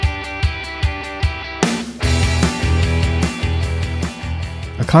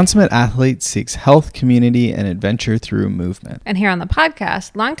Consummate Athlete seeks health, community, and adventure through movement. And here on the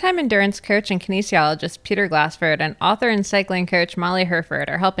podcast, longtime endurance coach and kinesiologist Peter Glassford and author and cycling coach Molly Herford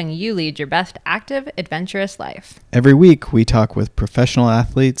are helping you lead your best active, adventurous life. Every week, we talk with professional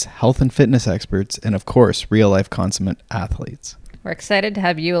athletes, health and fitness experts, and of course, real-life consummate athletes. We're excited to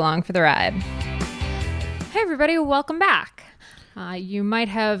have you along for the ride. Hey everybody, welcome back. You might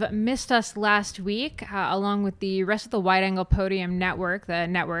have missed us last week, along with the rest of the Wide Angle Podium Network, the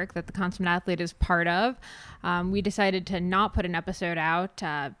network that the Consummate Athlete is part of. We decided to not put an episode out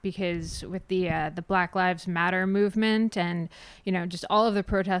because with the Black Lives Matter movement and, just all of the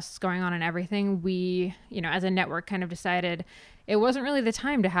protests going on and everything, we, as a network kind of decided it wasn't really the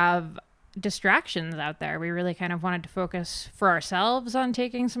time to have distractions out there. We really kind of wanted to focus for ourselves on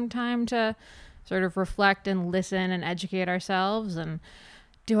taking some time to sort of reflect and listen and educate ourselves and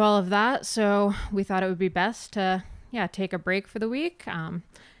do all of that. So we thought it would be best to, take a break for the week.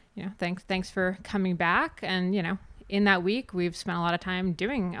 Thanks for coming back. And, in that week, we've spent a lot of time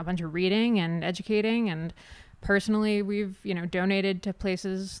doing a bunch of reading and educating. And personally, we've, donated to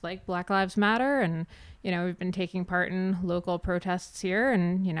places like Black Lives Matter. And, we've been taking part in local protests here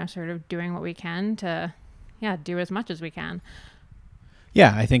and, sort of doing what we can to, do as much as we can.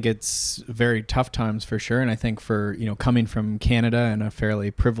 Yeah, I think it's very tough times for sure. And I think for, coming from Canada and a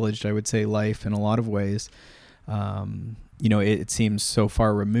fairly privileged, I would say, life in a lot of ways, it seems so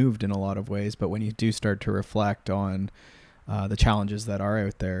far removed in a lot of ways. But when you do start to reflect on the challenges that are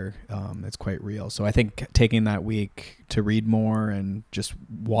out there, it's quite real. So I think taking that week to read more and just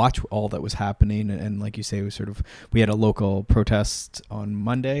watch all that was happening. And like you say, we had a local protest on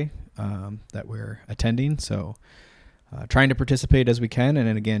Monday that we're attending. So trying to participate as we can, and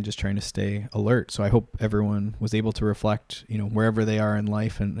then again, just trying to stay alert. So I hope everyone was able to reflect, wherever they are in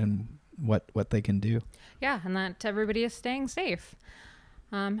life and what they can do. Yeah, and that everybody is staying safe.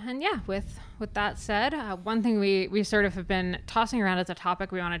 With that said, one thing we sort of have been tossing around as a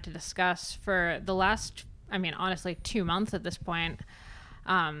topic we wanted to discuss for the last, honestly, 2 months at this point,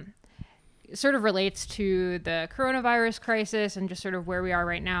 sort of relates to the coronavirus crisis and just sort of where we are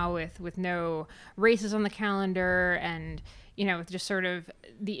right now with no races on the calendar and, just sort of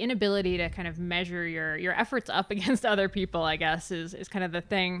the inability to kind of measure your efforts up against other people, I guess, is kind of the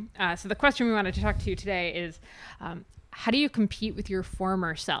thing. So the question we wanted to talk to you today is, how do you compete with your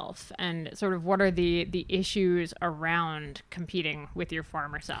former self, and sort of what are the issues around competing with your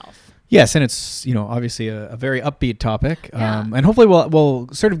former self? Yes, and it's obviously a very upbeat topic, and hopefully we'll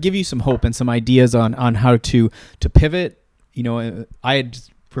sort of give you some hope and some ideas on how to pivot. I had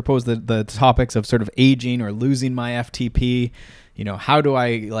proposed the topics of sort of aging or losing my FTP. How do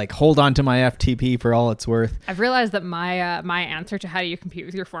I hold on to my FTP for all it's worth? I've realized that my answer to how do you compete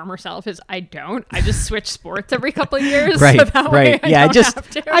with your former self is I don't. I just switch sports every couple of years. Right, so that right. Way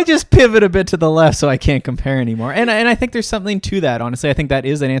I just pivot a bit to the left so I can't compare anymore. And I think there's something to that. Honestly, I think that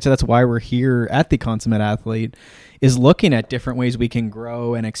is an answer. That's why we're here at the Consummate Athlete, is looking at different ways we can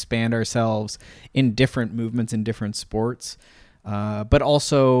grow and expand ourselves in different movements in different sports. But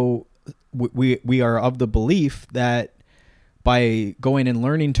also we are of the belief that by going and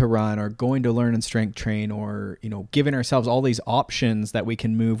learning to run or going to learn and strength train or, giving ourselves all these options that we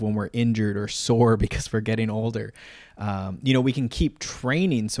can move when we're injured or sore because we're getting older, we can keep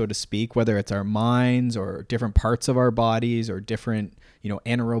training, so to speak, whether it's our minds or different parts of our bodies or different,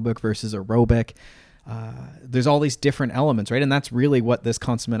 anaerobic versus aerobic. There's all these different elements, right? And that's really what this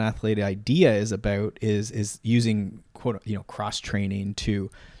Consummate Athlete idea is about, is using quote, cross training to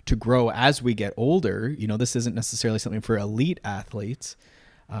grow as we get older. This isn't necessarily something for elite athletes.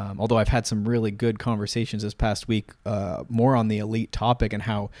 Although I've had some really good conversations this past week, more on the elite topic and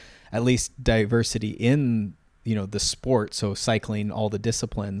how at least diversity in, the sport. So cycling, all the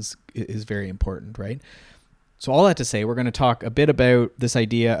disciplines is very important, right? So all that to say, we're going to talk a bit about this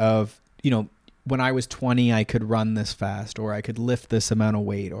idea of, when I was 20, I could run this fast, or I could lift this amount of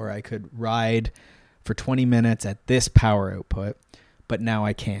weight, or I could ride for 20 minutes at this power output, but now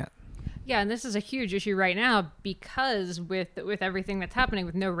I can't. Yeah, and this is a huge issue right now because with everything that's happening,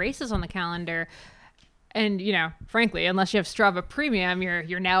 with no races on the calendar, and frankly, unless you have Strava Premium,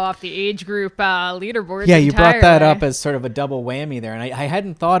 you're now off the age group leaderboards. Yeah, you brought that up as sort of a double whammy there, and I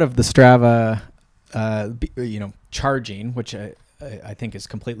hadn't thought of the Strava, charging, which I think is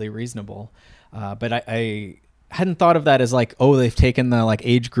completely reasonable. But I hadn't thought of that as they've taken the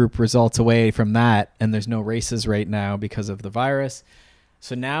age group results away from that and there's no races right now because of the virus.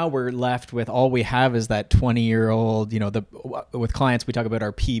 So now we're left with all we have is that 20-year-old, with clients, we talk about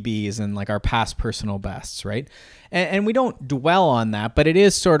our PBs and like our past personal bests, right? And we don't dwell on that, but it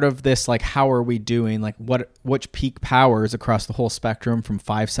is sort of this, like, how are we doing? Like which peak powers across the whole spectrum from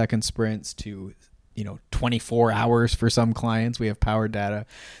 5-second sprints to, 24 hours for some clients. We have power data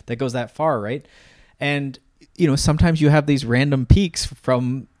that goes that far, right? And, sometimes you have these random peaks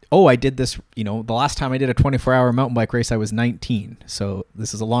from, I did this, the last time I did a 24-hour mountain bike race, I was 19. So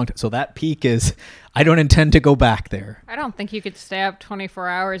this is a long time. So that peak is, I don't intend to go back there. I don't think you could stay up 24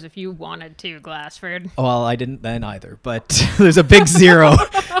 hours if you wanted to, Glassford. Well, I didn't then either, but there's a big zero.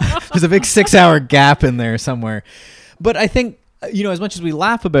 There's a big 6-hour gap in there somewhere. But I think, as much as we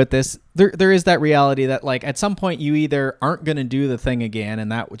laugh about this, there is that reality that, like, at some point you either aren't going to do the thing again.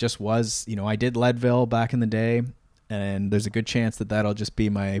 And that just was, I did Leadville back in the day. And there's a good chance that that'll just be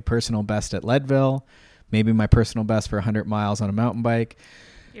my personal best at Leadville, maybe my personal best for 100 miles on a mountain bike.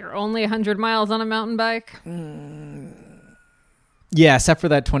 You're only 100 miles on a mountain bike? Yeah, except for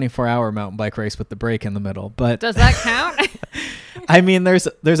that 24-hour mountain bike race with the break in the middle. But does that count? I mean, there's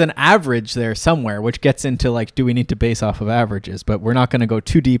an average there somewhere, which gets into, like, do we need to base off of averages? But we're not going to go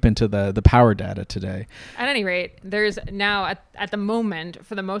too deep into the power data today. At any rate, there's now, at the moment,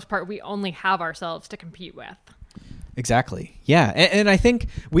 for the most part, we only have ourselves to compete with. Exactly. Yeah. And I think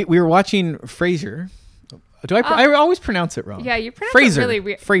we were watching Fraser. I always pronounce it wrong. Yeah, you pronounce Fraser. it really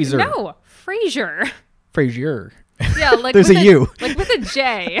weird. Fraser. No, Frasier. Frasier. Yeah, like there's with a U. Like with a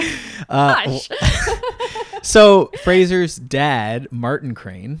J. Gosh. So Fraser's dad, Martin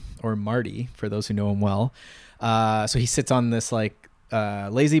Crane, or Marty, for those who know him well. So he sits on this, like,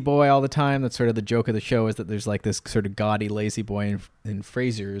 lazy boy all the time. That's sort of the joke of the show, is that there's, like, this sort of gaudy lazy boy in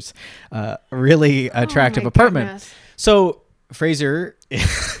Fraser's really attractive apartment. Goodness. So Frasier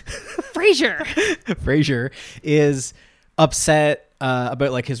is upset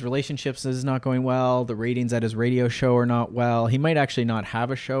about, like, his relationships is not going well. The ratings at his radio show are not well. He might actually not have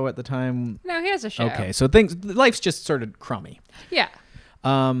a show at the time. No, he has a show. Okay, so life's just sort of crummy. Yeah.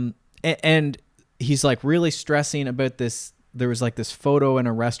 And he's, like, really stressing about this. There was, like, this photo in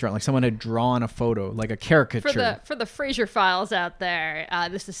a restaurant, like someone had drawn a photo, like a caricature. For the Frasier files out there,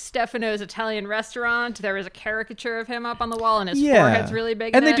 this is Stefano's Italian restaurant. There was a caricature of him up on the wall, and his forehead's really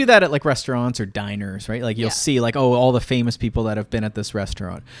big. And they do that at, like, restaurants or diners, right? Like, you'll see, like, all the famous people that have been at this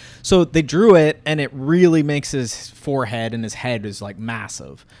restaurant. So they drew it, and it really makes his forehead and his head is, like,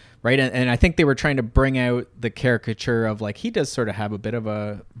 massive. Right. And I think they were trying to bring out the caricature of, like, he does sort of have a bit of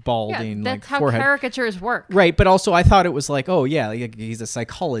a balding, that's like, how forehead. Caricatures work. Right. But also I thought it was like, oh, yeah, like, he's a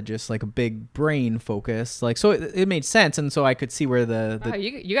psychologist, like a big brain focus. Like, so it made sense. And so I could see where oh,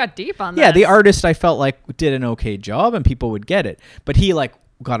 you got deep on that. Yeah. The artist, I felt like, did an okay job and people would get it. But he, like,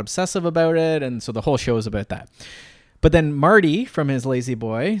 got obsessive about it. And so the whole show is about that. But then Marty from his Lazy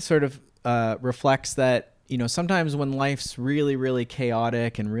Boy sort of reflects that, sometimes when life's really, really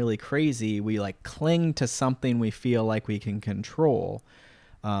chaotic and really crazy, we, like, cling to something we feel like we can control.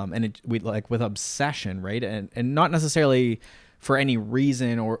 We like with obsession, right? And not necessarily for any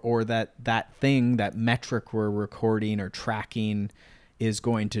reason or that thing, that metric we're recording or tracking is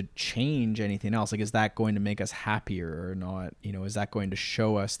going to change anything else. Like, is that going to make us happier or not? Is that going to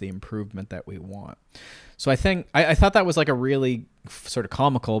show us the improvement that we want? So I think I thought that was, like, a really sort of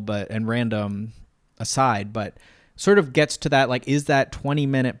comical and random aside, but sort of gets to that, like, is that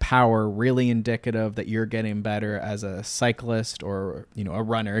 20-minute power really indicative that you're getting better as a cyclist or, a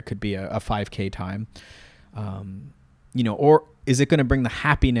runner? It could be a 5K time, or is it going to bring the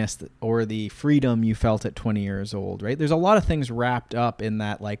happiness or the freedom you felt at 20 years old, right? There's a lot of things wrapped up in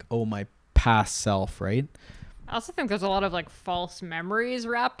that, like, oh, my past self, right? I also think there's a lot of, like, false memories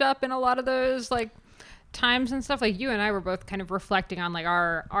wrapped up in a lot of those, like, times and stuff. Like, you and I were both kind of reflecting on, like,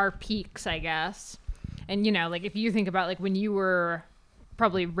 our peaks, I guess. And, like, if you think about, like, when you were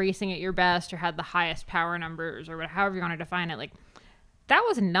probably racing at your best or had the highest power numbers or however you want to define it, like, that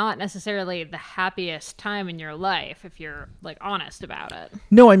was not necessarily the happiest time in your life, if you're, like, honest about it.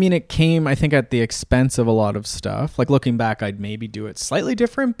 No, I mean, it came, I think, at the expense of a lot of stuff. Like, looking back, I'd maybe do it slightly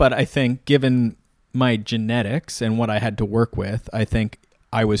different, but I think given my genetics and what I had to work with, I think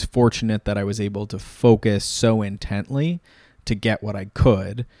I was fortunate that I was able to focus so intently to get what I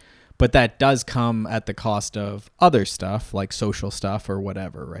could. But that does come at the cost of other stuff, like social stuff or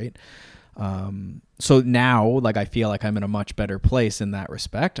whatever, right? So now, like, I feel like I'm in a much better place in that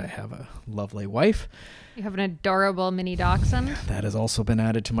respect. I have a lovely wife. You have an adorable mini dachshund. That has also been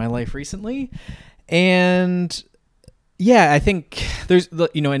added to my life recently. And yeah, I think there's,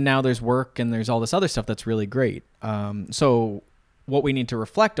 and now there's work and there's all this other stuff that's really great. So what we need to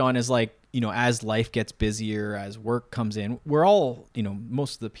reflect on is like, as life gets busier, as work comes in, we're all,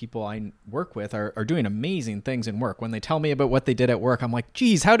 most of the people I work with are doing amazing things in work. When they tell me about what they did at work, I'm like,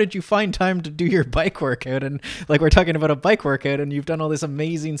 geez, how did you find time to do your bike workout? And like, we're talking about a bike workout and you've done all this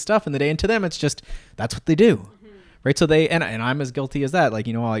amazing stuff in the day. And to them, it's just, that's what they do. Mm-hmm. Right. So and I'm as guilty as that. Like,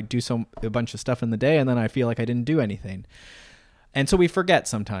 I do a bunch of stuff in the day and then I feel like I didn't do anything. And so we forget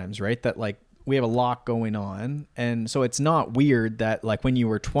sometimes, right, that like, we have a lot going on. And so it's not weird that like when you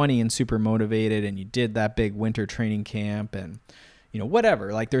were 20 and super motivated and you did that big winter training camp and,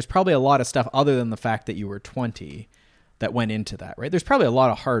 whatever, like there's probably a lot of stuff other than the fact that you were 20 that went into that, right? There's probably a lot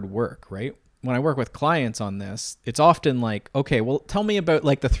of hard work, right? When I work with clients on this, it's often like, okay, well, tell me about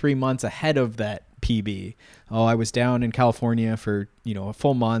like the 3 months ahead of that PB. Oh, I was down in California for, a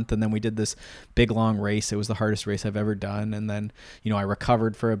full month. And then we did this big long race. It was the hardest race I've ever done. And then, I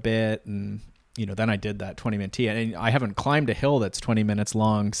recovered for a bit and, then I did that 20-minute T. And I haven't climbed a hill that's 20 minutes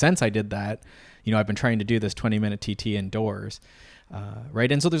long since I did that. I've been trying to do this 20-minute TT indoors,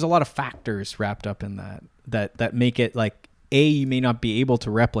 right? And so there's a lot of factors wrapped up in that make it like, you may not be able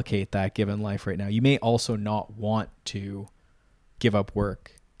to replicate that given life right now. You may also not want to give up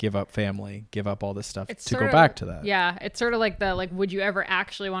work, give up family, give up all this stuff to go back to that. Yeah. It's sort of like would you ever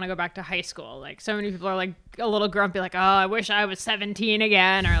actually want to go back to high school? Like so many people are like a little grumpy, like, oh, I wish I was 17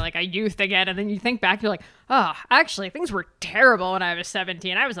 again, or like a youth again. And then you think back, you're like, oh, actually things were terrible when I was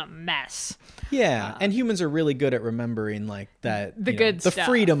 17. I was a mess. Yeah. And humans are really good at remembering like that, the stuff.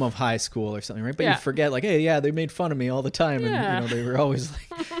 Freedom of high school or something, right? But you forget like, hey, yeah, they made fun of me all the time. And, they were always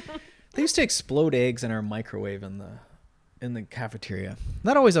like, they used to explode eggs in our microwave in the cafeteria.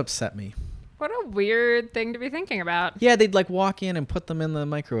 That always upset me. What a weird thing to be thinking about. Yeah, they'd like walk in and put them in the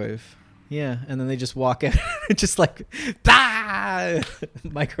microwave. Yeah, and then they just walk out, just like,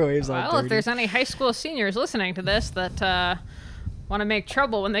 microwaves all dirty. Well, if there's any high school seniors listening to this that want to make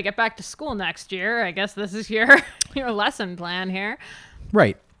trouble when they get back to school next year, I guess this is your lesson plan here.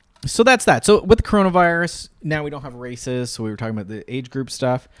 Right. So that's that. So with the coronavirus, now we don't have races. So we were talking about the age group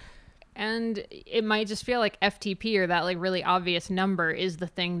stuff. And it might just feel like FTP or that like really obvious number is the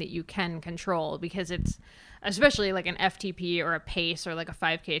thing that you can control, because it's especially like an FTP or a pace or like a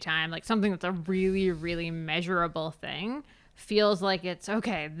 5K time, like something that's a really, really measurable thing feels like it's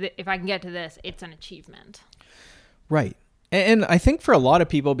okay. If I can get to this, it's an achievement. Right. And I think for a lot of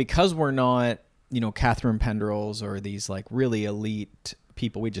people, because we're not, Catherine Pendrells or these like really elite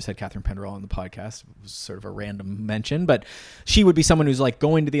people. We just had Catherine Pendrell on the podcast. It was sort of a random mention, but she would be someone who's like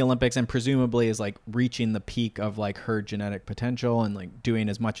going to the Olympics and presumably is like reaching the peak of like her genetic potential and like doing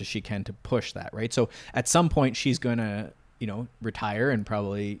as much as she can to push that, right? So at some point she's going to, retire and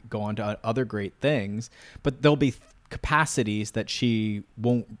probably go on to other great things, but there'll be capacities that she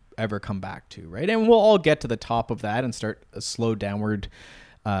won't ever come back to, right? And we'll all get to the top of that and start a slow downward,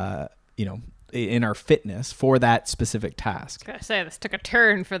 in our fitness for that specific task. I was gonna say, this took a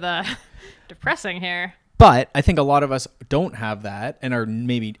turn for the depressing here. But I think a lot of us don't have that and are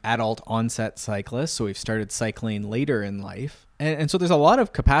maybe adult onset cyclists. So we've started cycling later in life. And so there's a lot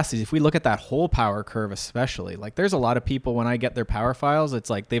of capacities. If we look at that whole power curve, especially, like there's a lot of people when I get their power files, it's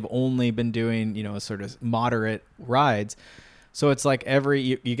like they've only been doing, sort of moderate rides. So it's like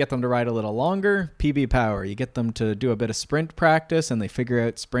you get them to ride a little longer, PB power. You get them to do a bit of sprint practice and they figure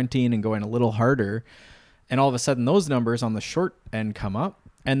out sprinting and going a little harder. And all of a sudden those numbers on the short end come up.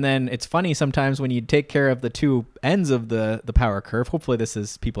 And then it's funny sometimes when you take care of the two ends of the power curve. Hopefully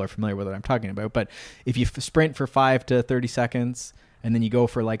people are familiar with what I'm talking about. But if you sprint for 5 to 30 seconds and then you go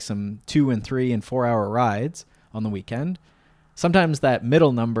for like some 2 and 3 and 4 hour rides on the weekend, sometimes that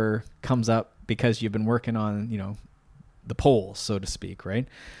middle number comes up because you've been working on, the poles, so to speak, right?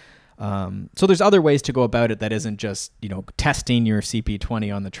 So there's other ways to go about it that isn't just, testing your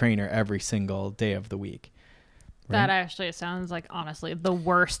CP20 on the trainer every single day of the week. Right? That actually sounds like, honestly, the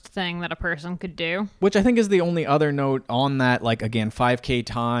worst thing that a person could do. Which I think is the only other note on that, like, again, 5K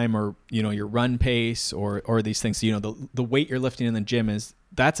time or, your run pace or these things. The weight you're lifting in the gym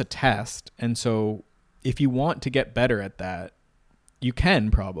that's a test. And so if you want to get better at that, you can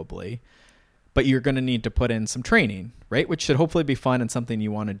probably, but you're going to need to put in some training, right? Which should hopefully be fun and something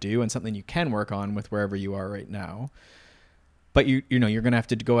you want to do and something you can work on with wherever you are right now. But you're going to have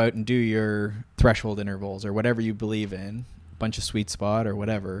to go out and do your threshold intervals or whatever you believe in, a bunch of sweet spot or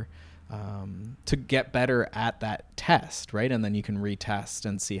whatever, to get better at that test, right? And then you can retest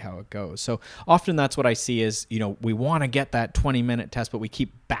and see how it goes. So often that's what I see is, we want to get that 20-minute test, but we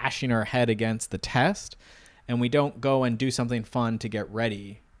keep bashing our head against the test and we don't go and do something fun to get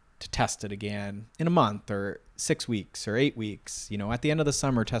ready to test it again in a month or 6 weeks or 8 weeks, at the end of the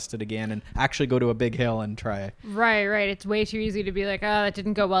summer, test it again and actually go to a big hill and try. Right. It's way too easy to be like, oh, that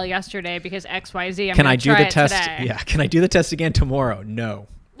didn't go well yesterday because XYZ. Can I do the test? Today. Yeah. Can I do the test again tomorrow? No.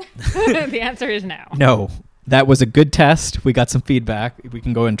 The answer is no. No. That was a good test. We got some feedback. We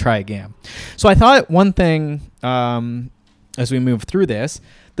can go and try again. So I thought one thing, as we move through this,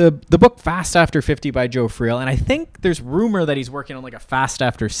 the book Fast After 50 by Joe Friel, and I think there's rumor that he's working on like a Fast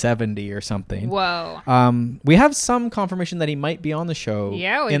After 70 or something. Whoa. We have some confirmation that he might be on the show.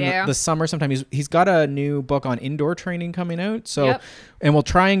 Yeah, we in do. the summer sometime. He's got a new book on indoor training coming out. So, Yep. And we'll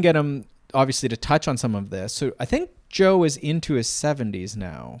try and get him obviously to touch on some of this. So I think Joe is into his 70s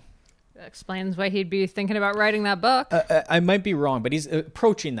now. That explains why he'd be thinking about writing that book. I might be wrong, but he's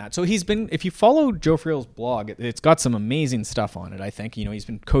approaching that. So he's been, if you follow Joe Friel's blog, it's got some amazing stuff on it, I think. He's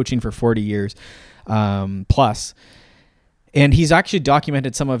been coaching for 40 years plus. And he's actually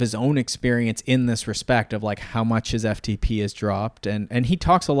documented some of his own experience in this respect of like how much his FTP has dropped. And he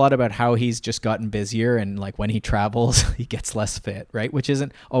talks a lot about how he's just gotten busier and like when he travels, he gets less fit, right? Which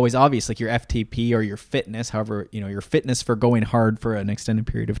isn't always obvious. Like your FTP or your fitness, however, your fitness for going hard for an extended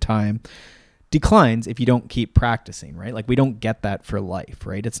period of time declines if you don't keep practicing, right? Like we don't get that for life,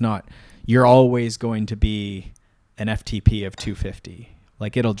 right? It's not, you're always going to be an FTP of 250.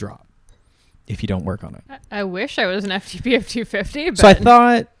 Like it'll drop if you don't work on it. I wish I was an FTP of 250. But So I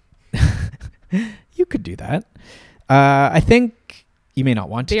thought you could do that. I think you may not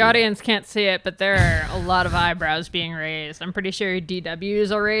want to. The audience can't see it, but there are a lot of eyebrows being raised. I'm pretty sure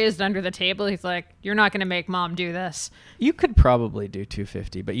DW's are raised under the table. He's like, you're not going to make mom do this. You could probably do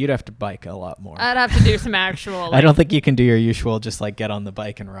 250, but you'd have to bike a lot more. I'd have to do some actual. I don't think you can do your usual just like get on the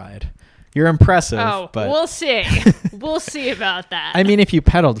bike and ride. You're impressive, but we'll see. We'll see about that. I mean, if you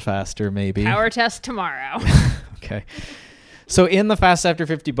pedaled faster, maybe. Power test tomorrow. Okay. So in the Fast After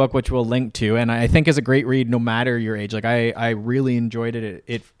 50 book, which we'll link to, and I think is a great read no matter your age. Like I really enjoyed it.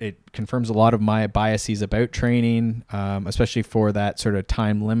 It confirms a lot of my biases about training, especially for that sort of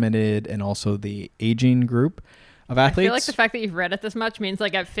time limited and also the aging group of athletes. I feel like the fact that you've read it this much means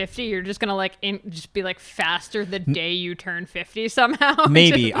like at 50, you're just going to just be like faster the day you turn 50 somehow.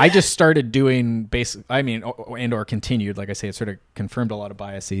 Maybe. I just started doing or continued. Like I say, it sort of confirmed a lot of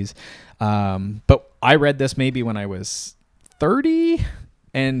biases. But I read this maybe when I was 30.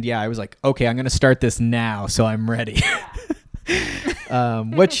 And yeah, I was like, okay, I'm going to start this now. So I'm ready.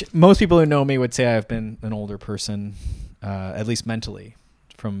 Which most people who know me would say I've been an older person, at least mentally,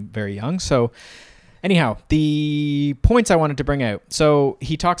 from very young. So anyhow, the points I wanted to bring out. So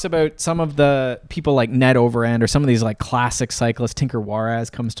he talks about some of the people like Ned Overend or some of these like classic cyclists. Tinker Juarez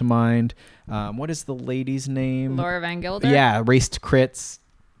comes to mind. What is the lady's name? Laura Van Gilder? Yeah, raced crits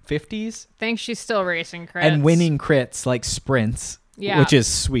 50s. I think she's still racing crits. And winning crits like sprints, which is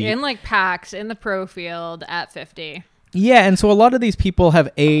sweet. In like packs in the pro field at 50. Yeah, and so a lot of these people have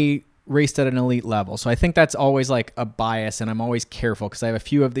raced at an elite level. So I think that's always like a bias, and I'm always careful because I have a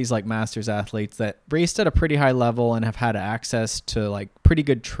few of these like masters athletes that raced at a pretty high level and have had access to like pretty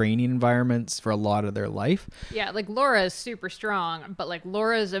good training environments for a lot of their life. Yeah, like Laura is super strong, but like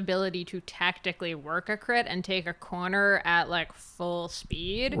Laura's ability to tactically work a crit and take a corner at like full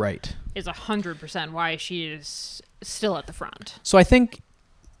speed Right. is 100% why she is still at the front. So I think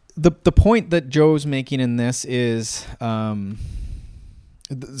the point that Joe's making in this is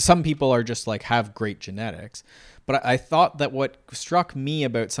some people are just like have great genetics, but I thought that what struck me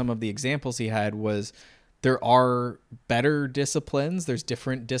about some of the examples he had was there are better disciplines. There's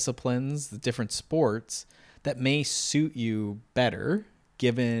different disciplines, different sports that may suit you better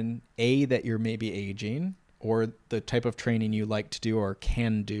given that you're maybe aging or the type of training you like to do or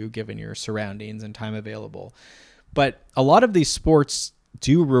can do given your surroundings and time available. But a lot of these sports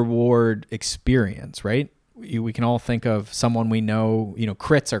do reward experience, right? We can all think of someone we know,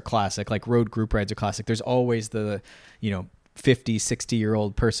 crits are classic, like road group rides are classic. There's always the, 50,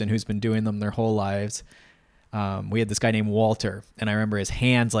 60-year-old person who's been doing them their whole lives. We had this guy named Walter, and I remember his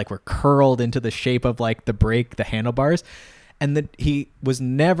hands like were curled into the shape of like the brake, the handlebars, and he was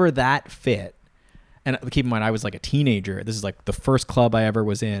never that fit. And keep in mind, I was like a teenager. This is like the first club I ever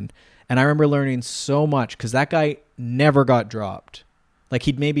was in. And I remember learning so much because that guy never got dropped. Like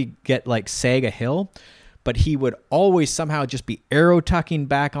he'd maybe get like sag a hill, but he would always somehow just be arrow tucking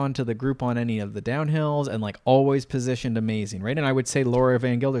back onto the group on any of the downhills and like always positioned amazing, right? And I would say Laura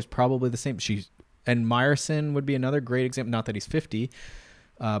Van Gilder's probably the same. And Meyerson would be another great example. Not that he's 50,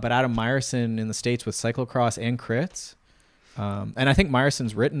 but Adam Meyerson in the States with cyclocross and crits. And I think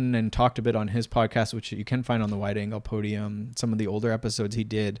Meyerson's written and talked a bit on his podcast, which you can find on the Wide Angle Podium, some of the older episodes he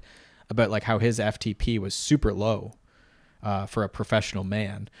did about like how his FTP was super low. for a professional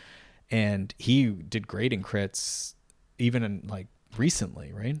man. And he did great in crits even in like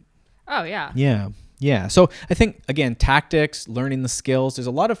recently, right? Oh, yeah. Yeah. So I think, again, tactics, learning the skills, there's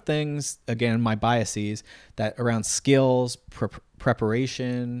a lot of things, again, my biases that around skills,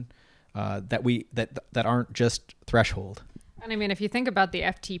 preparation, that aren't just threshold. And I mean, if you think about the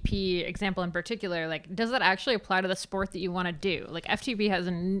FTP example in particular, like, does that actually apply to the sport that you want to do? Like, FTP has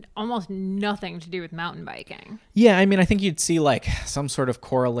almost nothing to do with mountain biking. Yeah, I mean, I think you'd see like some sort of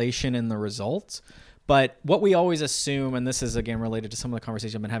correlation in the results. But what we always assume, and this is, again, related to some of the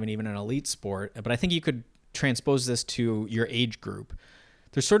conversation I've been having even in elite sport, but I think you could transpose this to your age group.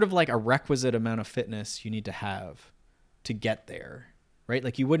 There's sort of like a requisite amount of fitness you need to have to get there, right?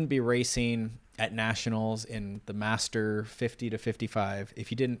 Like you wouldn't be racing at nationals in the master 50 to 55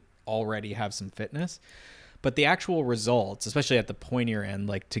 if you didn't already have some fitness. But the actual results, especially at the pointier end,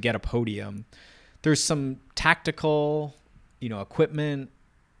 like to get a podium, there's some tactical, equipment,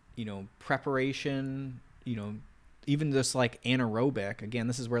 preparation, even just like anaerobic. Again,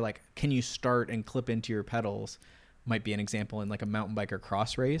 this is where like, can you start and clip into your pedals might be an example in like a mountain bike or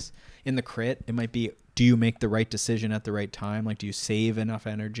cross race. In the crit, it might be, do you make the right decision at the right time? Like, do you save enough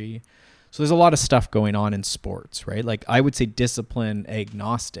energy? So there's a lot of stuff going on in sports, right? Like I would say discipline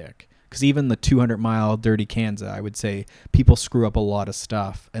agnostic, because even the 200-mile Dirty Kansas, I would say people screw up a lot of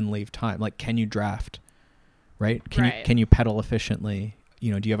stuff and leave time. Like, can you draft, right? Can you pedal efficiently? Do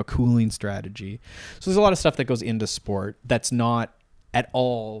you have a cooling strategy? So there's a lot of stuff that goes into sport that's not at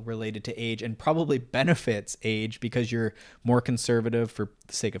all related to age and probably benefits age because you're more conservative for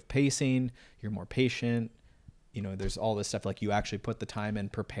the sake of pacing. You're more patient. There's all this stuff like you actually put the time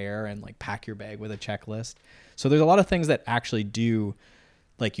and prepare and like pack your bag with a checklist. So there's a lot of things that actually do,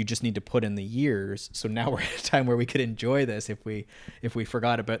 like you just need to put in the years. So now we're at a time where we could enjoy this if we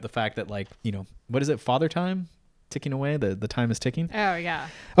forgot about the fact that like, what is it? Father time? Ticking away, the time is ticking. Oh yeah.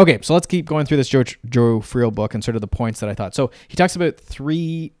 Okay, so let's keep going through this Joe Friel book and sort of the points that I thought. So he talks about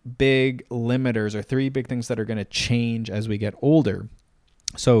 3 big limiters or 3 big things that are going to change as we get older.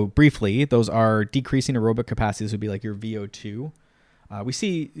 So briefly, those are decreasing aerobic capacities would be like your VO2.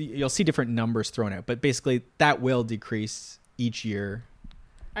 You'll see different numbers thrown out, but basically that will decrease each year.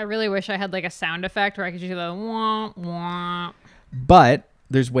 I really wish I had like a sound effect where I could do the wah wah. But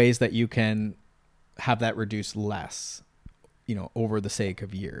there's ways that you can have that reduce less, over the sake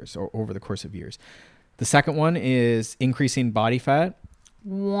of years or over the course of years. The second one is increasing body fat.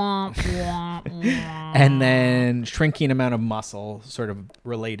 Wah, wah, wah. And then shrinking amount of muscle sort of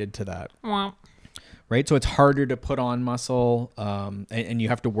related to that. Wah. Right? So it's harder to put on muscle and you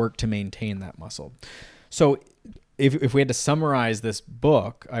have to work to maintain that muscle. So if we had to summarize this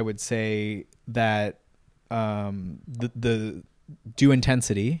book, I would say that the due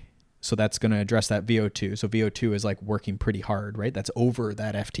intensity, so that's going to address that VO2. So VO2 is like working pretty hard, right? That's over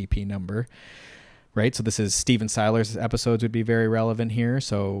that FTP number, right? So this is Steven Seiler's episodes would be very relevant here.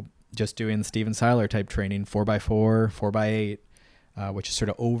 So just doing Steven Seiler type training, 4x4, 4x8, which is sort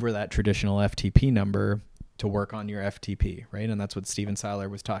of over that traditional FTP number to work on your FTP, right? And that's what Steven Seiler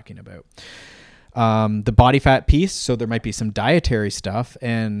was talking about. The body fat piece, so there might be some dietary stuff,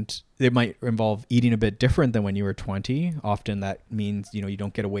 and it might involve eating a bit different than when you were 20. Often that means, you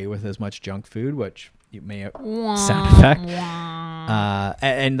don't get away with as much junk food, which you may have sound effect.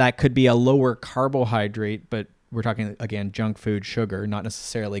 And that could be a lower carbohydrate, but we're talking, again, junk food, sugar, not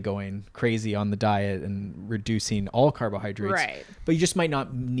necessarily going crazy on the diet and reducing all carbohydrates. Right. But you just might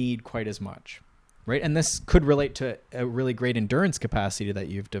not need quite as much, right? And this could relate to a really great endurance capacity that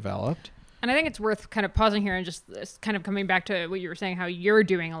you've developed. And I think it's worth kind of pausing here and just kind of coming back to what you were saying, how you're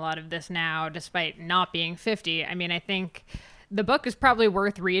doing a lot of this now, despite not being 50. I mean, I think the book is probably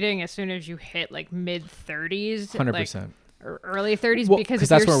worth reading as soon as you hit like mid 30s, 100%. Or early 30s, Well, because if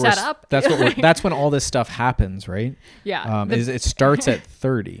that's you're where set up. That's when all this stuff happens, right? Yeah. It starts at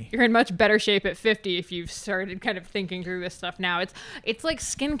 30. You're in much better shape at 50 if you've started kind of thinking through this stuff now. It's like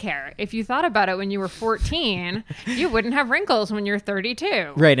skincare. If you thought about it when you were 14, you wouldn't have wrinkles when you're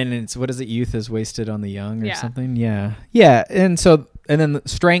 32. Right, and it's, what is it, youth is wasted on the young or Yeah. something? Yeah. And then the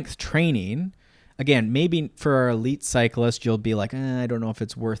strength training, again, maybe for our elite cyclists, you'll be like, I don't know if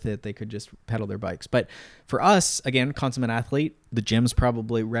it's worth it. They could just pedal their bikes. But for us, again, consummate athlete, the gym's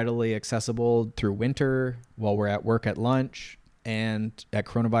probably readily accessible through winter while we're at work at lunch. And at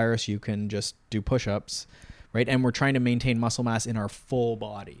coronavirus, you can just do push-ups, right? And we're trying to maintain muscle mass in our full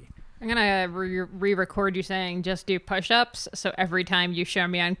body. I'm going to re-record you saying just do push-ups. So every time you show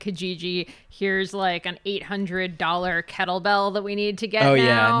me on Kijiji, here's like an $800 kettlebell that we need to get now.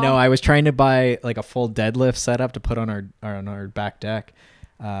 Yeah. No, I was trying to buy like a full deadlift setup to put on our back deck.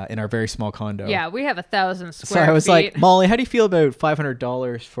 in our very small condo. Yeah, we have 1,000 So square I was feet. like, Molly, how do you feel about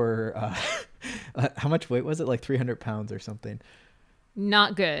 $500 for how much weight was it? Like 300 pounds or something,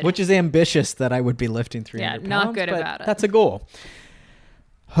 Not good. which is ambitious that I would be lifting 300 pounds. not good but about it. That's a goal.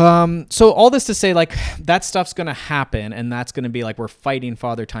 So all this to say, like, that stuff's going to happen, and that's going to be like, we're fighting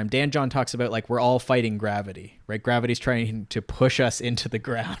Father Time. Dan John talks about like, we're all fighting gravity, right? Gravity's trying to push us into the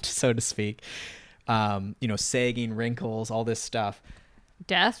ground, so to speak. Sagging, wrinkles, all this stuff.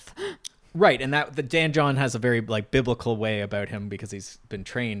 Death. Right. And the Dan John has a very like biblical way about him because he's been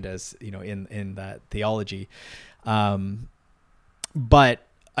trained as, in that theology. But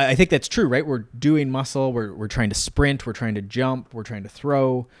I think that's true, right? We're doing muscle. We're trying to sprint. We're trying to jump. We're trying to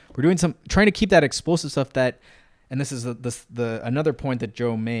throw. We're doing trying to keep that explosive stuff and this is another point that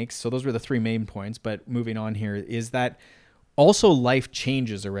Joe makes. So those were the three main points, but moving on here is that also life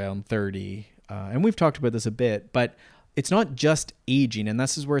changes around 30. And we've talked about this a bit, but it's not just aging. And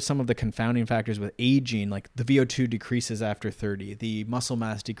this is where some of the confounding factors with aging, like the VO2 decreases after 30, the muscle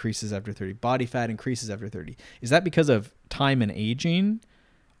mass decreases after 30, body fat increases after 30. Is that because of time and aging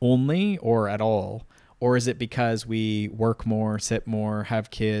only or at all? Or is it because we work more, sit more, have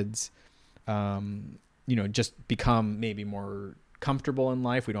kids, just become maybe more comfortable in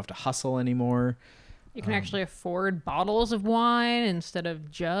life? We don't have to hustle anymore. You can actually afford bottles of wine instead of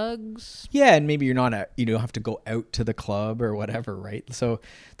jugs. Yeah, and maybe you don't have to go out to the club or whatever, right? So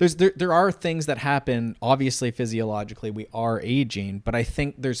there are things that happen. Obviously, physiologically, we are aging, but I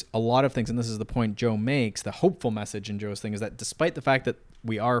think there's a lot of things, and this is the point Joe makes. The hopeful message in Joe's thing is that despite the fact that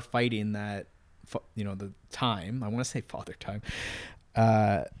we are fighting that, the time. I want to say Father Time.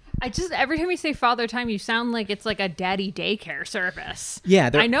 Every time you say Father Time, you sound like it's like a daddy daycare service. Yeah.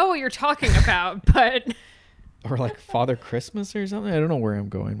 I know what you're talking about, but... Or like Father Christmas or something. I don't know where I'm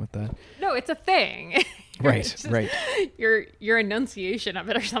going with that. No, it's a thing. Right. Your enunciation of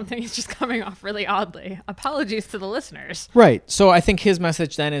it or something is just coming off really oddly. Apologies to the listeners. Right. So I think his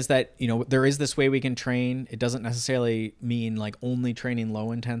message then is that, there is this way we can train. It doesn't necessarily mean like only training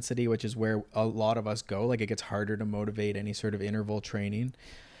low intensity, which is where a lot of us go. Like it gets harder to motivate any sort of interval training.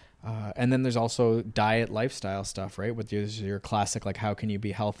 And then there's also diet lifestyle stuff, right? With your classic, like, how can you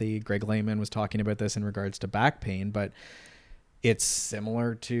be healthy? Greg Lehman was talking about this in regards to back pain, but it's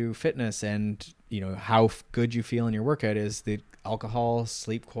similar to fitness and, how good you feel in your workout is the alcohol,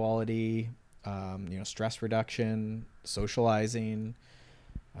 sleep quality, stress reduction, socializing,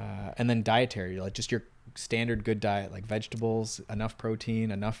 and then dietary, like just your standard good diet, like vegetables, enough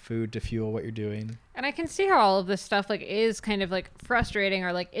protein, enough food to fuel what you're doing. And I can see how all of this stuff like is kind of like frustrating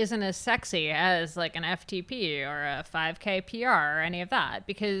or like isn't as sexy as like an FTP or a 5K PR or any of that,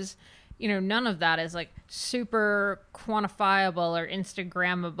 because none of that is like super quantifiable or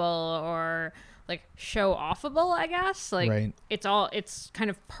Instagrammable or like show offable, I guess. Like right. It's kind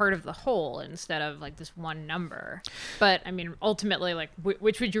of part of the whole instead of like this one number. But I mean, ultimately, like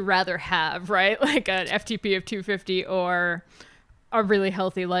which would you rather have, right? Like an FTP of 250 or a really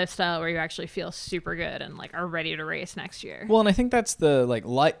healthy lifestyle where you actually feel super good and like are ready to race next year. Well, and I think that's the like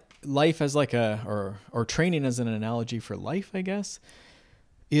life as like or training as an analogy for life, I guess,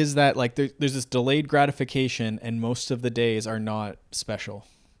 is that like there's this delayed gratification and most of the days are not special.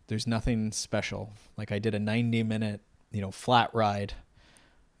 There's nothing special. Like I did a 90-minute, flat ride.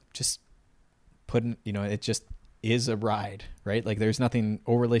 Just it just is a ride, right? Like there's nothing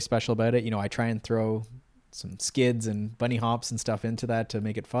overly special about it. I try and throw some skids and bunny hops and stuff into that to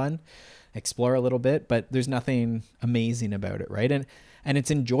make it fun, explore a little bit, but there's nothing amazing about it, right? And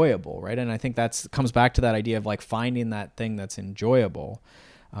it's enjoyable, right? And I think comes back to that idea of like finding that thing that's enjoyable.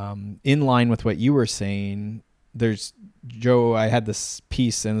 In line with what you were saying, Joe, I had this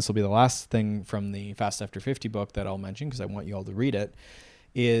piece, and this will be the last thing from the Fast After 50 book that I'll mention because I want you all to read it,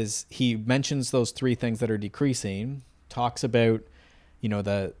 is he mentions those three things that are decreasing, talks about,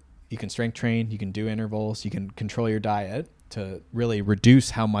 you can strength train, you can do intervals, you can control your diet to really reduce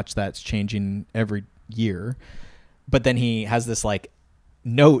how much that's changing every year. But then he has this like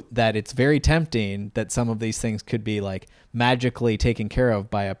note that it's very tempting that some of these things could be like magically taken care of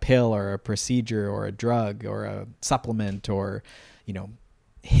by a pill or a procedure or a drug or a supplement or,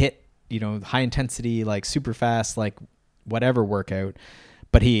 hit, high intensity, like super fast, like whatever workout.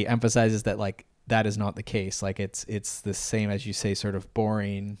 But he emphasizes that like that is not the case. Like it's the same as you say, sort of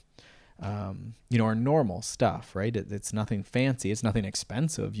boring, our normal stuff, right? It's nothing fancy. It's nothing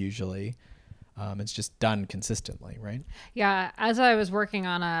expensive usually. It's just done consistently, right? Yeah. As I was working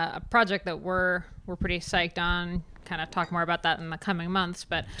on a project that we're pretty psyched on, kind of talk more about that in the coming months.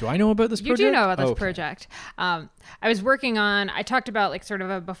 But do I know about this project? You do know about this project. I was working on, I talked about like sort of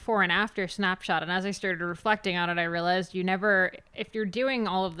a before and after snapshot. And as I started reflecting on it, I realized you never, if you're doing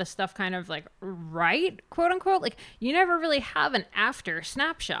all of this stuff kind of like right, quote unquote, like you never really have an after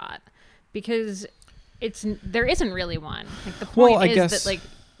snapshot because there isn't really one. Like the point is that like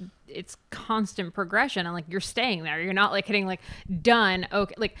it's constant progression and like you're staying there. You're not like hitting like done.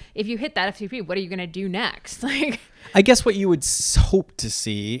 Okay. Like if you hit that FTP, what are you going to do next? Like, I guess what you would hope to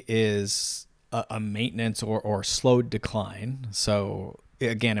see is a maintenance or slowed decline. So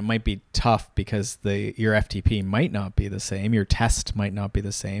again, it might be tough because your FTP might not be the same. Your test might not be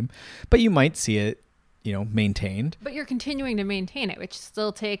the same, but you might see it, maintained. But you're continuing to maintain it, which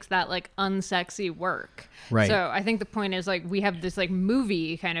still takes that like unsexy work. Right. So I think the point is like we have this like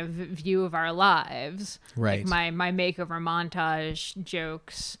movie kind of view of our lives. Right. Like my makeover montage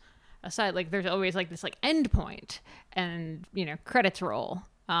jokes aside, like there's always like this like end point and, credits roll.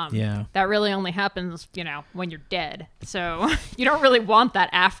 That really only happens, when you're dead. So you don't really want that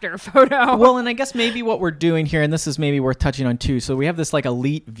after photo. Well, and I guess maybe what we're doing here, and this is maybe worth touching on too. So we have this like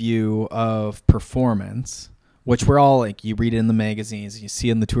elite view of performance, which we're all like, you read it in the magazines, you see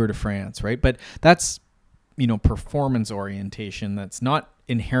it in the Tour de France, right? But that's, performance orientation that's not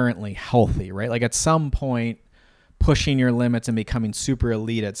inherently healthy, right? Like at some point, pushing your limits and becoming super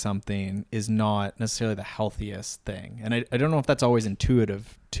elite at something is not necessarily the healthiest thing. And I don't know if that's always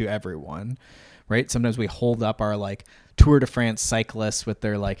intuitive to everyone, right? Sometimes we hold up our like Tour de France cyclists with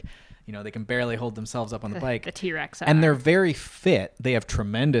their like, they can barely hold themselves up on the bike. The T-Rex. And they're very fit. They have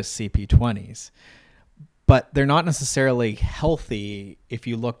tremendous CP20s, but they're not necessarily healthy if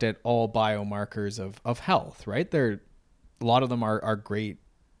you looked at all biomarkers of health, right? A lot of them are great,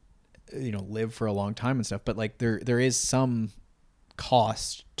 live for a long time and stuff, but like there is some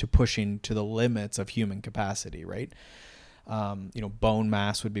cost to pushing to the limits of human capacity, right? Bone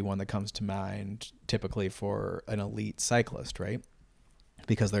mass would be one that comes to mind typically for an elite cyclist, right?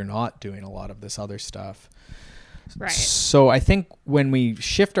 Because they're not doing a lot of this other stuff. Right. So I think when we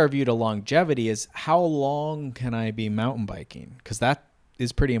shift our view to longevity is how long can I be mountain biking? Because that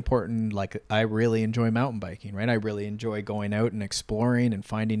is pretty important. Like I really enjoy mountain biking, right? I really enjoy going out and exploring and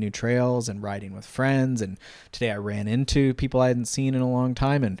finding new trails and riding with friends. And today I ran into people I hadn't seen in a long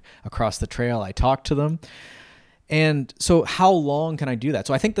time, and across the trail I talked to them. And so how long can I do that?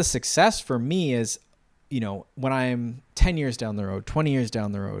 So I think the success for me is, when I'm 10 years down the road, 20 years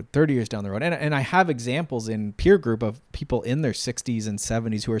down the road, 30 years down the road. And I have examples in peer group of people in their 60s and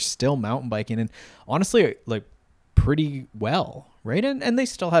 70s who are still mountain biking and honestly like pretty well, right? And they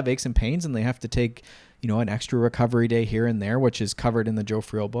still have aches and pains, and they have to take, an extra recovery day here and there, which is covered in the Joe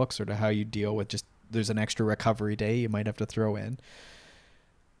Friel book, sort of how you deal with just there's an extra recovery day you might have to throw in.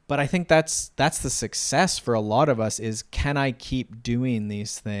 But I think that's the success for a lot of us is, can I keep doing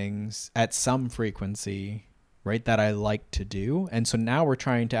these things at some frequency, right, that I like to do? And so now we're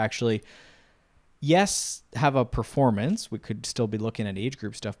trying to actually, yes, have a performance. We could still be looking at age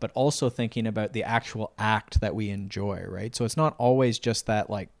group stuff, but also thinking about the actual act that we enjoy, right? So it's not always just that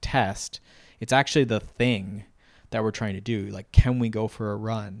like test. It's actually the thing that we're trying to do. Like, can we go for a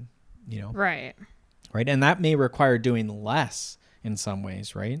run? Right. Right. And that may require doing less in some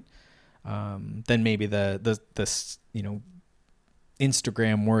ways, right? Than maybe the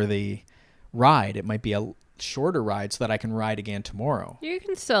Instagram worthy ride. It might be a shorter ride so that I can ride again tomorrow. You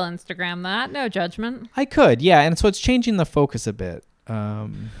can still Instagram that, no judgment. I could, yeah. And so it's changing the focus a bit. So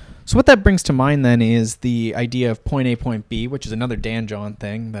what that brings to mind then is the idea of point A, point B, which is another Dan John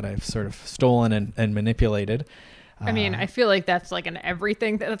thing that I've sort of stolen and manipulated. I mean, I feel like that's like an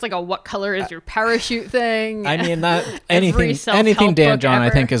everything. That's like a what color is your parachute thing. I mean, that anything Dan John, I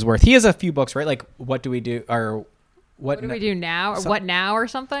think, is worth. He has a few books, right? Like, what do we do? Or what do we do now? Or what now or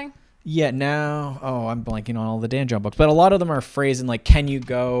something? Yeah, now. Oh, I'm blanking on all the Dan John books. But a lot of them are phrasing like, can you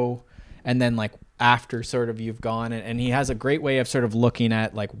go? And then like after sort of you've gone. And he has a great way of sort of looking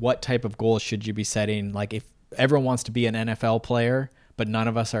at like what type of goals should you be setting? Like if everyone wants to be an NFL player, but none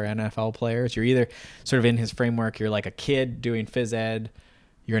of us are NFL players. You're either sort of in his framework, you're like a kid doing phys ed,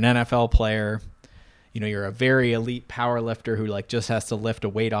 you're an NFL player, you're a very elite power lifter who like just has to lift a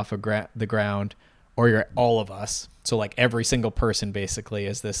weight off of the ground, or you're all of us. So like every single person basically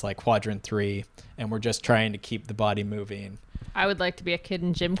is this like quadrant 3, and we're just trying to keep the body moving. I would like to be a kid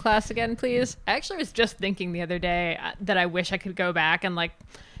in gym class again, please. I actually was just thinking the other day that I wish I could go back and like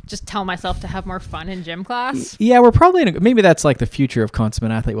just tell myself to have more fun in gym class. Yeah, we're probably maybe that's like the future of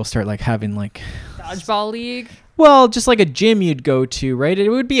Consummate Athlete. We'll start like having like dodgeball league. Well, just like a gym you'd go to, right? It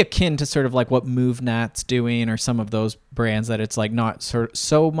would be akin to sort of like what MoveNat's doing or some of those brands that it's like not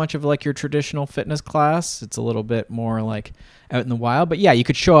so much of like your traditional fitness class. It's a little bit more like out in the wild. But yeah, you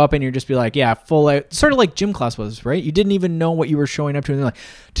could show up and you'd just be like, yeah, full out, sort of like gym class was, right? You didn't even know what you were showing up to. And they're like,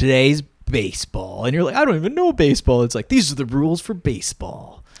 today's baseball. And you're like, I don't even know baseball. It's like, these are the rules for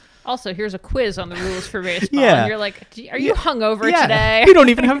baseball. Also, here's a quiz on the rules for baseball. Yeah. And you're like, are you hungover today? We don't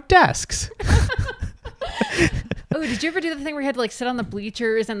even have desks. Oh, did you ever do the thing where you had to like sit on the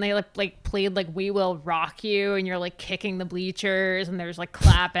bleachers and they like played like We Will Rock You and you're like kicking the bleachers and there's like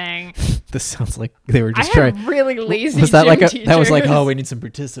clapping? This sounds like they were just I had really lazy Was that gym like teachers. that was like, oh, we need some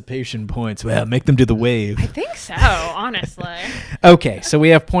participation points. Well, make them do the wave. I think so, honestly. Okay, so we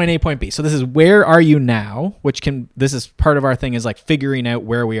have point A, point B. So this is where are you now, this is part of our thing is like figuring out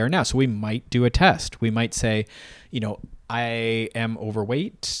where we are now. So we might do a test. We might say, I am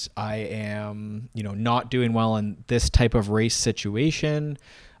overweight. I am, not doing well in this type of race situation.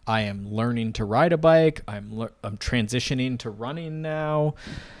 I am learning to ride a bike. I'm transitioning to running now.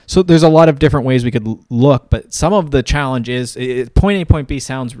 So there's a lot of different ways we could look, but some of the challenge is point A, point B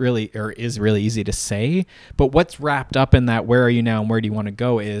is really easy to say, but what's wrapped up in that where are you now and where do you want to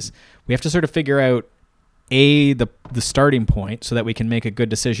go is we have to sort of figure out the starting point so that we can make a good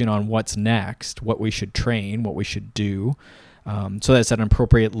decision on what's next, what we should train, what we should do. So that's at an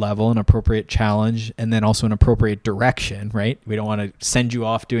appropriate level, an appropriate challenge, and then also an appropriate direction, right? We don't want to send you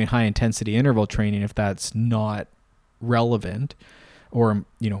off doing high intensity interval training if that's not relevant or,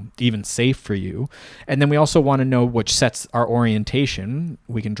 even safe for you. And then we also want to know which sets our orientation.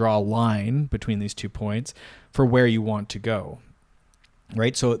 We can draw a line between these 2 points for where you want to go.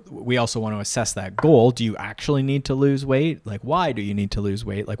 Right. So we also want to assess that goal. Do you actually need to lose weight? Like, why do you need to lose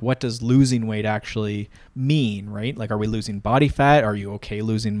weight? Like, what does losing weight actually mean? Right. Like, are we losing body fat? Are you okay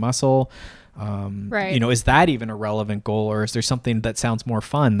losing muscle? Right. Is that even a relevant goal, or is there something that sounds more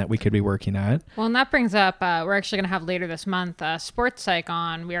fun that we could be working at? Well, and that brings up, we're actually going to have later this month, Sports Psych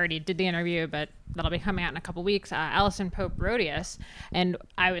on. We already did the interview, but that'll be coming out in a couple weeks. Allison Pope Rodius, and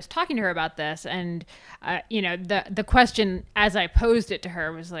I was talking to her about this, and the question as I posed it to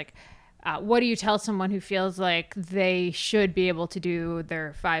her was like, what do you tell someone who feels like they should be able to do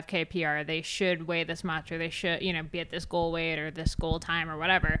their 5K PR? They should weigh this much, or they should, be at this goal weight or this goal time or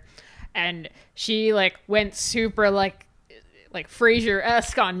whatever. And she like went super like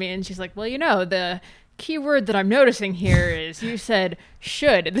Frasier-esque on me, and she's like, well, the key word that I'm noticing here is you said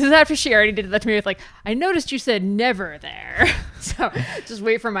should. This is after she already did that to me with like, I noticed you said never there. So just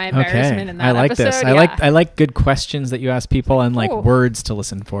wait for my embarrassment in that I like episode. this. Yeah. I like good questions that you ask people and like words to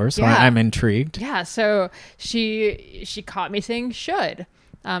listen for. So I'm intrigued. Yeah. So she caught me saying should.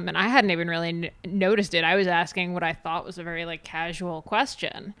 And I hadn't even really noticed it. I was asking what I thought was a very like casual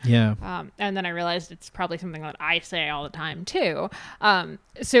question. Yeah. And then I realized it's probably something that I say all the time too.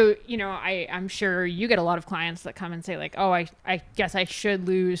 So, I'm sure you get a lot of clients that come and say like, oh, I guess I should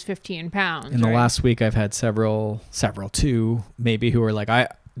lose 15 pounds. In the last week, I've had several two maybe who are like,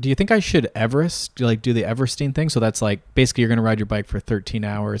 do you think I should Everest, do the Everesting thing? So that's like, basically you're going to ride your bike for 13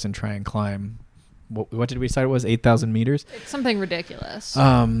 hours and try and climb. What did we decide it was? 8,000 meters? It's something ridiculous.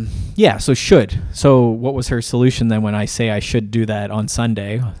 Yeah, so should. So what was her solution then when I say I should do that on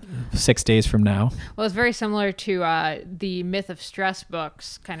Sunday, 6 days from now? Well, it's very similar to the Myth of Stress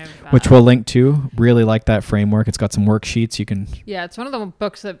books, kind of. Which we'll link to. Really like that framework. It's got some worksheets you can... Yeah, it's one of the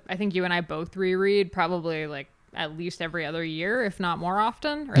books that I think you and I both reread probably like at least every other year, if not more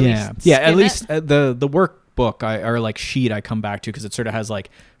often. Or at least the workbook or like sheet I come back to because it sort of has like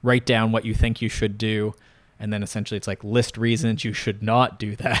write down what you think you should do, and then essentially it's like list reasons you should not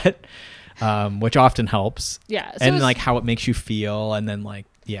do that, which often helps. Yeah, so and like how it makes you feel, and then like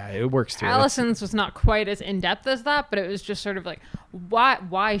it works through. Allison's was not quite as in depth as that, but it was just sort of like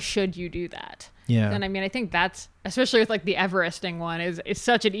why should you do that? Yeah. And I mean, I think that's, especially with like the Everesting one, is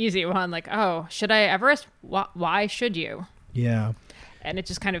such an easy one. Like, oh, should I Everest? Why should you? Yeah. And it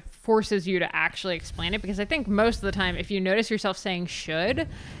just kind of forces you to actually explain it, because I think most of the time, if you notice yourself saying should,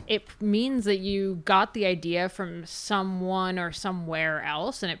 it means that you got the idea from someone or somewhere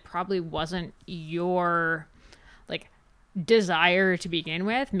else, and it probably wasn't your like desire to begin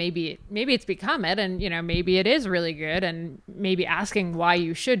with. Maybe it's become it, and maybe it is really good, and maybe asking why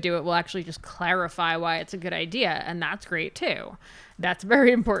you should do it will actually just clarify why it's a good idea, and that's great too. That's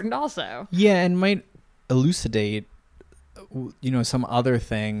very important also. Yeah, and might elucidate some other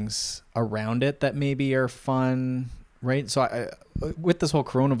things around it that maybe are fun, right? So with this whole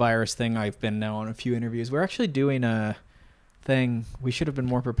coronavirus thing, I've been now on a few interviews. We're actually doing a thing. We should have been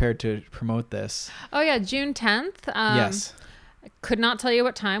more prepared to promote this. Oh yeah, June 10th. Yes. Could not tell you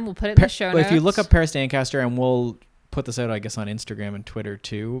what time. We'll put it in the show notes. If you look up Paris Dancaster, and we'll put this out, I guess, on Instagram and Twitter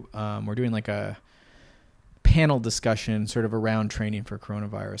too. We're doing like a panel discussion sort of around training for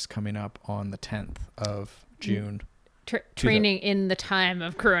coronavirus coming up on the 10th of June. Training in the time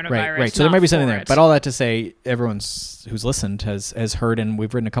of coronavirus. Right. So there might be something there. But all that to say, everyone who's listened has heard, and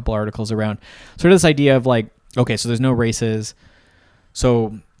we've written a couple articles around sort of this idea of like, okay, so there's no races.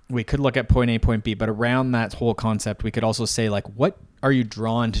 So we could look at point A, point B, but around that whole concept, we could also say like, what are you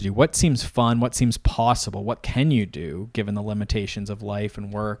drawn to do? What seems fun? What seems possible? What can you do given the limitations of life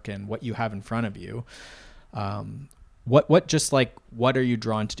and work and what you have in front of you? What are you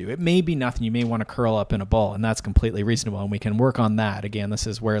drawn to do? It may be nothing. You may want to curl up in a ball, and that's completely reasonable, and we can work on that. Again, this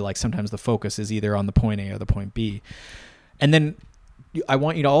is where like sometimes the focus is either on the point A or the point B. And then I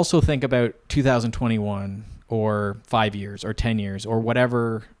want you to also think about 2021 or 5 years or 10 years or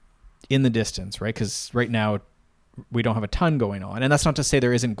whatever in the distance, right? Because right now we don't have a ton going on. And that's not to say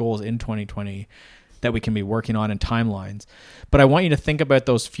there isn't goals in 2020 that we can be working on in timelines. But I want you to think about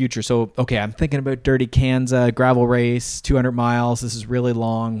those future. So, okay, I'm thinking about Dirty Kanza, gravel race, 200 miles. This is really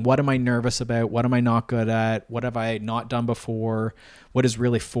long. What am I nervous about? What am I not good at? What have I not done before? What is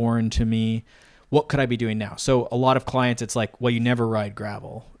really foreign to me? What could I be doing now? So a lot of clients, it's like, well, you never ride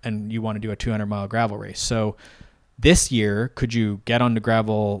gravel and you want to do a 200-mile gravel race. So this year, could you get onto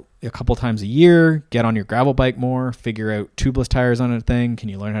gravel a couple times a year, get on your gravel bike more, figure out tubeless tires on a thing? Can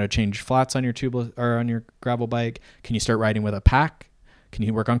you learn how to change flats on your tubeless or on your gravel bike? Can you start riding with a pack? Can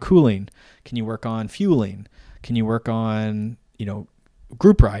you work on cooling? Can you work on fueling? Can you work on,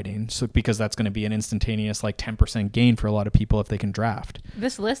 group riding? So because that's going to be an instantaneous like 10% gain for a lot of people if they can draft.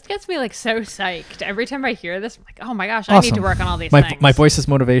 This list gets me like so psyched. Every time I hear this, I'm like, oh my gosh, I need to work on all these things. My voice is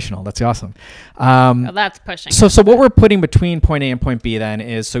motivational. That's awesome. That's pushing. So what we're putting between point A and point B then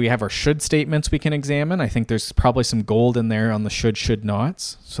is, so we have our should statements we can examine. I think there's probably some gold in there on the should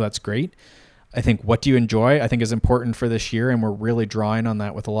nots. So that's great. I think what do you enjoy, I think is important for this year. And we're really drawing on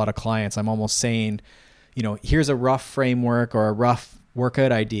that with a lot of clients. I'm almost saying, here's a rough framework or a rough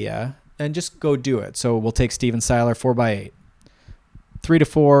workout idea and just go do it. So we'll take Steven Seiler 4x8, 3 to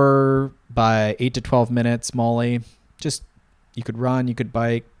 4 by 8 to 12 minutes, Molly. Just, you could run, you could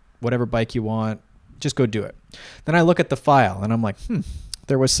bike, whatever bike you want, just go do it. Then I look at the file and I'm like,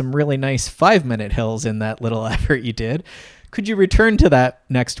 there was some really nice 5-minute hills in that little effort you did. Could you return to that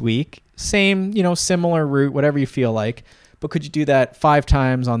next week? Same, similar route, whatever you feel like, but could you do that 5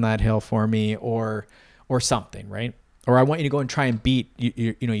 times on that hill for me or something, right? Or I want you to go and try and beat,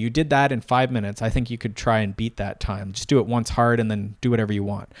 you did that in 5 minutes. I think you could try and beat that time. Just do it once hard and then do whatever you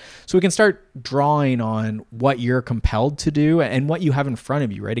want. So we can start drawing on what you're compelled to do and what you have in front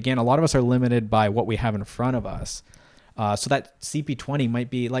of you, right? Again, a lot of us are limited by what we have in front of us. So that CP20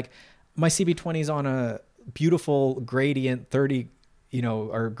 might be like, my CP20 is on a beautiful gradient 30,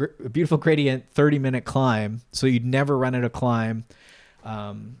 a beautiful gradient 30-minute climb. So you'd never run at a climb,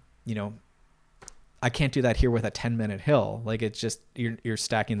 I can't do that here with a 10-minute hill. Like it's just, you're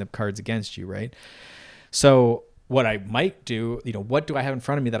stacking the cards against you, right? So what I might do, what do I have in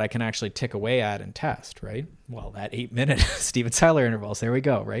front of me that I can actually tick away at and test, right? Well, that 8-minute Steven Seiler intervals, there we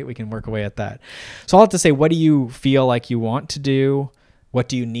go, right? We can work away at that. So I'll have to say, what do you feel like you want to do? What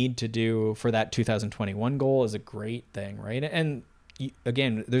do you need to do for that 2021 goal is a great thing, right? And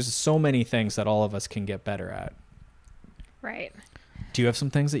again, there's so many things that all of us can get better at. Right. Do you have some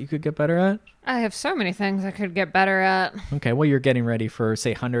things that you could get better at? I have so many things I could get better at. Okay, well, you're getting ready for,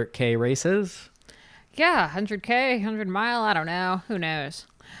 say, 100K races? Yeah, 100K, 100 mile, I don't know. Who knows?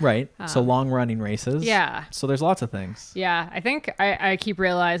 Right. So long running races. Yeah. So there's lots of things. Yeah. I think I keep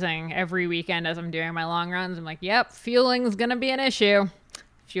realizing every weekend as I'm doing my long runs, I'm like, yep, fueling's going to be an issue.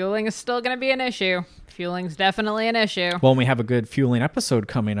 Fueling is still going to be an issue. Fueling's definitely an issue. Well, we have a good fueling episode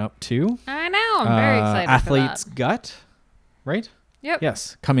coming up, too. I know. I'm very excited Athlete's for that. Gut, right? Yep.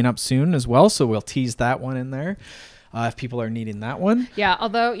 Yes, coming up soon as well. So we'll tease that one in there if people are needing that one. Yeah,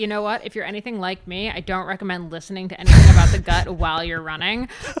 although, you know what? If you're anything like me, I don't recommend listening to anything about the gut while you're running.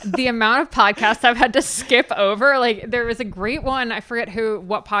 The amount of podcasts I've had to skip over, like there was a great one. I forget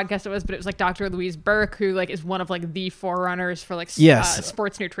what podcast it was, but it was like Dr. Louise Burke, who like is one of like the forerunners for like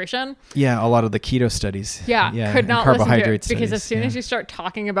sports nutrition. Yeah, a lot of the keto studies. Yeah, could not listen to it because studies, as soon as you start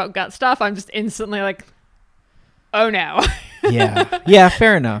talking about gut stuff, I'm just instantly like, oh no. Yeah,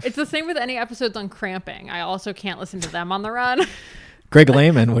 fair enough. It's the same with any episodes on cramping. I also can't listen to them on the run. Greg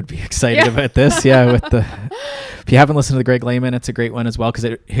Lehman would be excited about this. Yeah, if you haven't listened to the Greg Lehman, it's a great one as well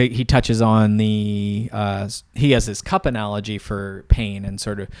because he touches on he has this cup analogy for pain and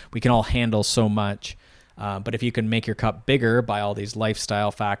sort of we can all handle so much. But if you can make your cup bigger by all these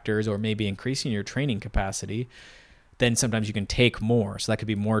lifestyle factors or maybe increasing your training capacity, then sometimes you can take more. So that could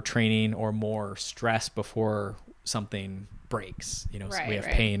be more training or more stress before something breaks, you know, so we have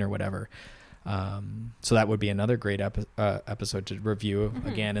pain or whatever. So that would be another great episode to review,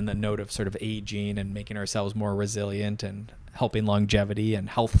 again, in the note of sort of aging and making ourselves more resilient and helping longevity and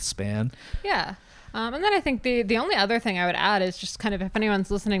health span. Yeah. And then I think the only other thing I would add is just kind of if anyone's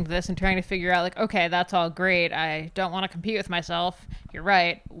listening to this and trying to figure out like, okay, that's all great. I don't want to compete with myself. You're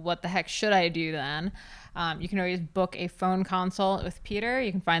right. What the heck should I do then? You can always book a phone consult with Peter.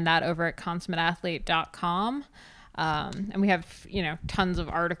 You can find that over at consummateathlete.com. And we have, you know, tons of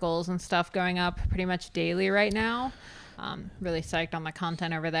articles and stuff going up pretty much daily right now. Really psyched on the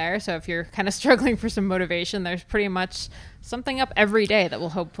content over there. So if you're kind of struggling for some motivation, there's pretty much something up every day that will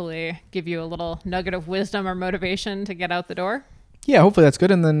hopefully give you a little nugget of wisdom or motivation to get out the door. Yeah, hopefully that's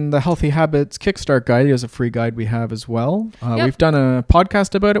good. And then the Healthy Habits Kickstart Guide is a free guide we have as well. Yep. We've done a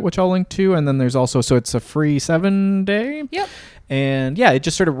podcast about it, which I'll link to. And then there's also, so it's a free 7-day. Yep. And yeah, it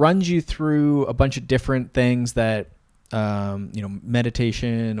just sort of runs you through a bunch of different things that, you know,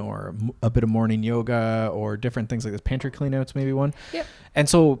 meditation or a bit of morning yoga or different things like this. Pantry cleanouts, maybe one. Yep. And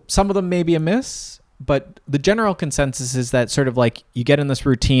so some of them may be a miss, but the general consensus is that sort of like you get in this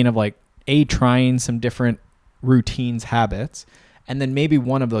routine of like trying some different routines, habits. And then maybe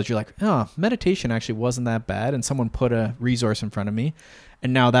one of those, you're like, oh, meditation actually wasn't that bad. And someone put a resource in front of me.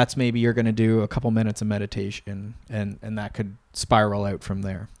 And now that's maybe you're going to do a couple minutes of meditation and that could spiral out from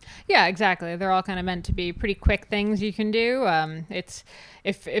there. Yeah, exactly. They're all kind of meant to be pretty quick things you can do. It's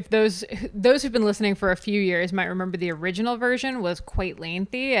if those who've been listening for a few years might remember the original version was quite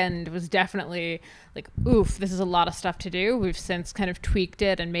lengthy and was definitely like, oof, this is a lot of stuff to do. We've since kind of tweaked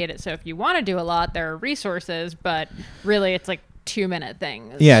it and made it so if you want to do a lot, there are resources, but really it's like 2-minute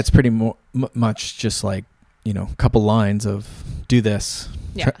things. Yeah, it's pretty much just like, you know, a couple lines of do this,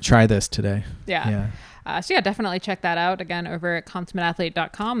 try this today. Yeah. So yeah, definitely check that out again over at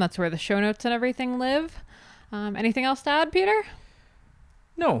consummateathlete.com. That's where the show notes and everything live. Anything else to add, Peter?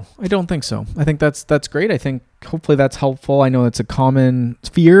 No, I don't think so. I think that's great. I think hopefully that's helpful. I know it's a common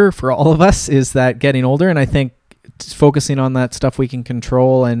fear for all of us is that getting older, and I think focusing on that stuff we can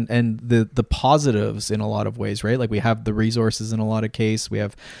control and the positives in a lot of ways, right? Like we have the resources in a lot of cases. We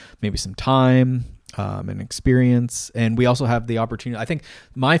have maybe some time and experience, and we also have the opportunity. I think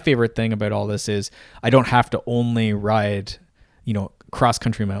my favorite thing about all this is I don't have to only ride, you know,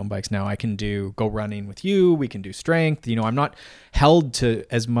 cross-country mountain bikes now. I can go running with you. We can do strength. You know, I'm not held to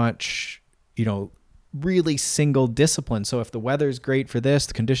as much, you know, really single discipline. So if the weather's great for this,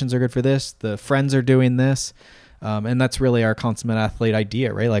 the conditions are good for this, the friends are doing this, and that's really our consummate athlete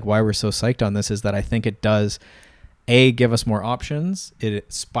idea, right? Like why we're so psyched on this is that I think it does give us more options.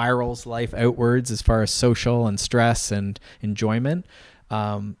 It spirals life outwards as far as social and stress and enjoyment.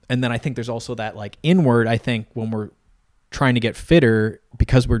 And then I think there's also that like inward, I think when we're trying to get fitter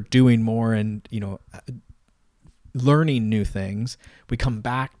because we're doing more and, you know, learning new things, we come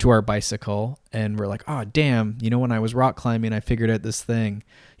back to our bicycle and we're like, oh, damn, you know, when I was rock climbing, I figured out this thing,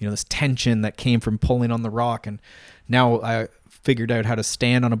 you know, this tension that came from pulling on the rock. And now I figured out how to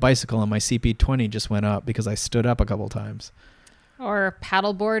stand on a bicycle and my CP20 just went up because I stood up a couple times. Or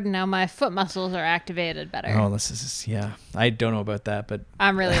paddleboard, and now my foot muscles are activated better. Oh, this is, yeah. I don't know about that, but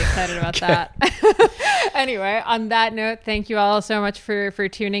I'm really excited about that. Anyway, on that note, thank you all so much for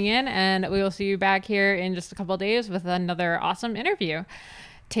tuning in, and we will see you back here in just a couple of days with another awesome interview.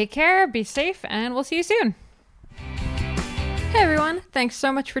 Take care, be safe, and we'll see you soon. Hey everyone, thanks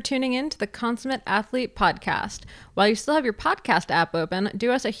so much for tuning in to the Consummate Athlete Podcast. While you still have your podcast app open,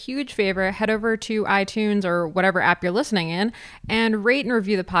 do us a huge favor, head over to iTunes or whatever app you're listening in and rate and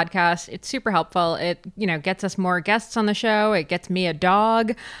review the podcast. It's super helpful. It, you know, gets us more guests on the show. It gets me a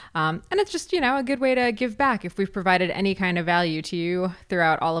dog. And it's just, you know, a good way to give back if we've provided any kind of value to you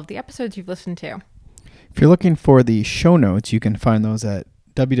throughout all of the episodes you've listened to. If you're looking for the show notes, you can find those at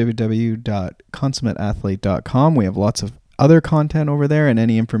www.consummateathlete.com. We have lots of other content over there, and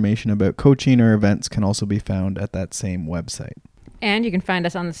any information about coaching or events can also be found at that same website. And you can find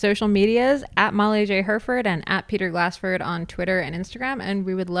us on the social medias at Molly J. Herford and at Peter Glassford on Twitter and Instagram, and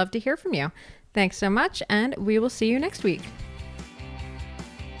we would love to hear from you. Thanks so much, and we will see you next week.